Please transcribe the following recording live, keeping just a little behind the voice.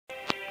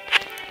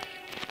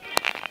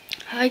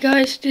Hi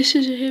guys, this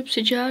is Ahib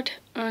Sajjad,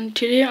 and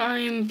today I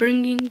am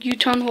bringing you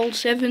Town Hall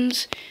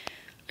 7's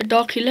a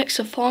Dark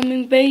Elixir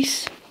farming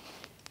base.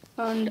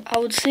 And I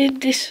would say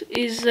this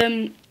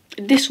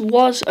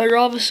was a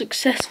rather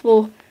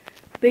successful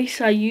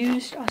base I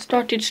used. I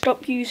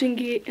stopped using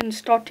it and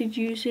started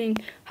using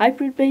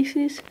hybrid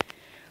bases.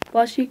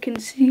 But as you can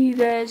see,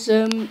 there's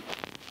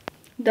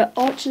the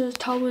archer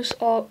towers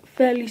are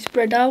fairly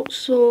spread out,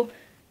 so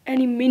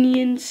any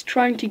minions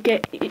trying to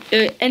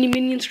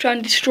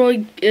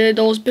destroy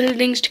those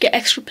buildings to get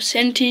extra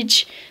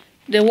percentage,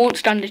 they won't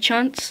stand a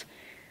chance.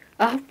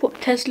 I have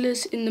put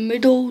Teslas in the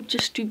middle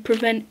just to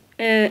prevent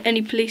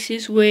any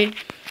places where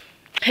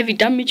heavy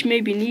damage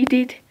may be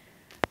needed,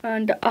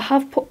 and I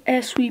have put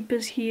air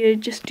sweepers here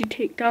just to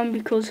take down,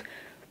 because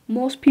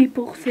most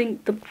people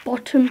think the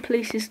bottom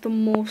place is the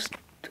most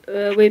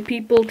where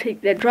people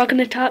take their dragon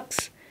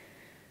attacks.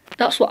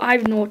 That's what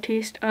I've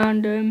noticed.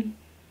 And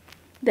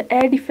the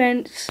air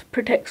defense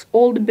protects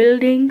all the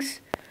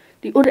buildings.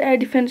 The other air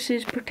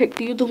defenses protect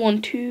the other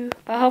one too.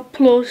 I have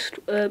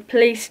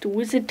placed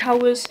wizard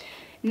towers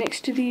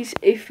next to these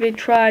if they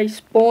try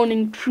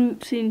spawning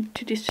troops in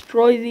to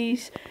destroy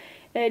these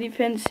air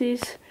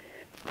defenses.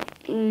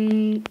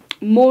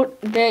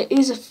 There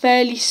is a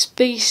fairly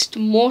spaced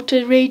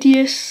mortar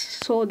radius,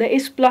 so there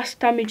is blast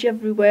damage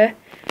everywhere.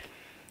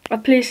 I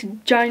placed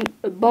giant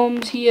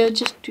bombs here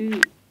just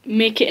to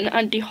make it an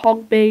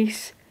anti-hog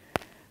base.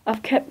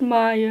 I've kept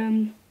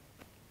my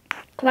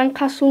clan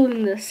castle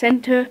in the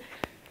center,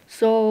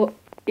 so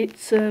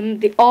it's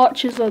the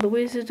archers or the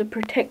wizards are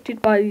protected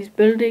by these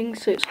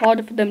buildings, so it's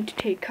harder for them to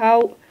take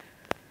out.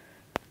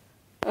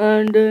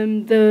 And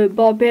the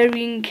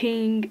barbarian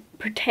king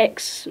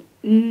protects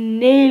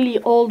nearly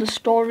all the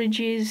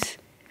storages.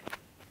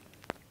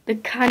 The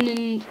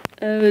cannon,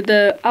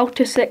 the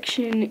outer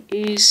section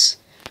is,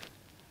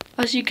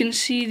 as you can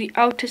see, the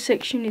outer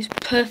section is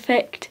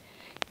perfect.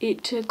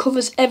 It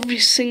covers every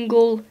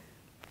single,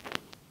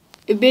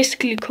 it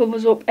basically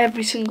covers up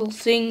every single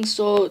thing,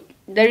 so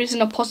there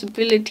isn't a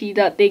possibility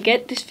that they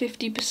get this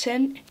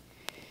 50%.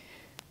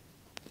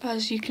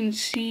 As you can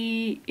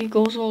see, it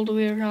goes all the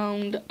way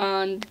around,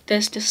 and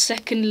there's the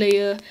second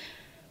layer,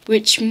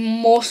 which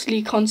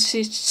mostly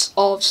consists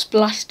of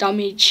splash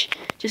damage.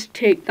 Just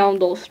take down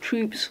those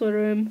troops for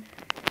them.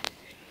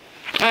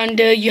 And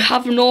you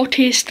have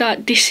noticed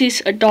that this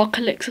is a Dark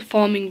Elixir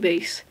farming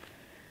base.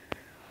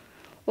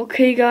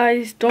 Okay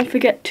guys, don't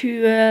forget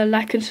to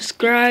like and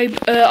subscribe.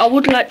 I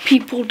would like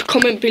people to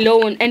comment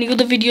below on any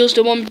other videos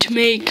they want me to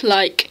make,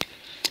 like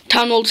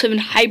Town Hall 7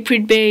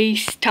 hybrid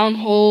base, Town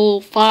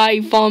Hall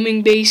 5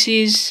 farming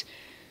bases.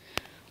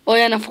 Oh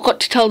yeah, and I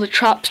forgot to tell the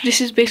traps, this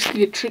is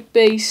basically a trick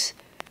base.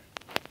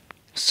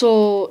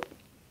 So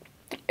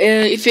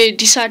if they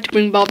decide to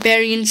bring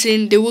barbarians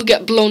in, they will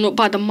get blown up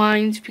by the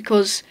mines,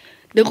 because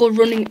they go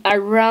running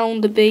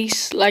around the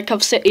base like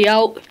I've set it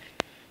out.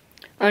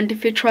 And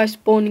if they try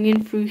spawning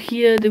in through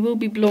here, they will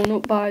be blown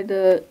up by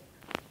the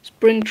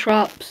spring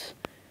traps.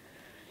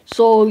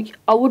 So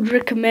I would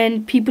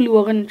recommend people who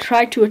are going to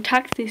try to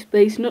attack this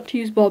base not to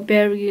use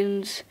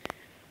barbarians.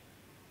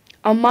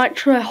 I might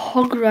try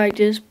hog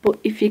riders, but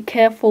if you're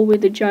careful where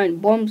the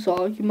giant bombs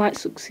are, you might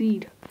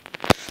succeed.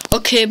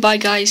 Okay, bye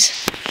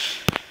guys.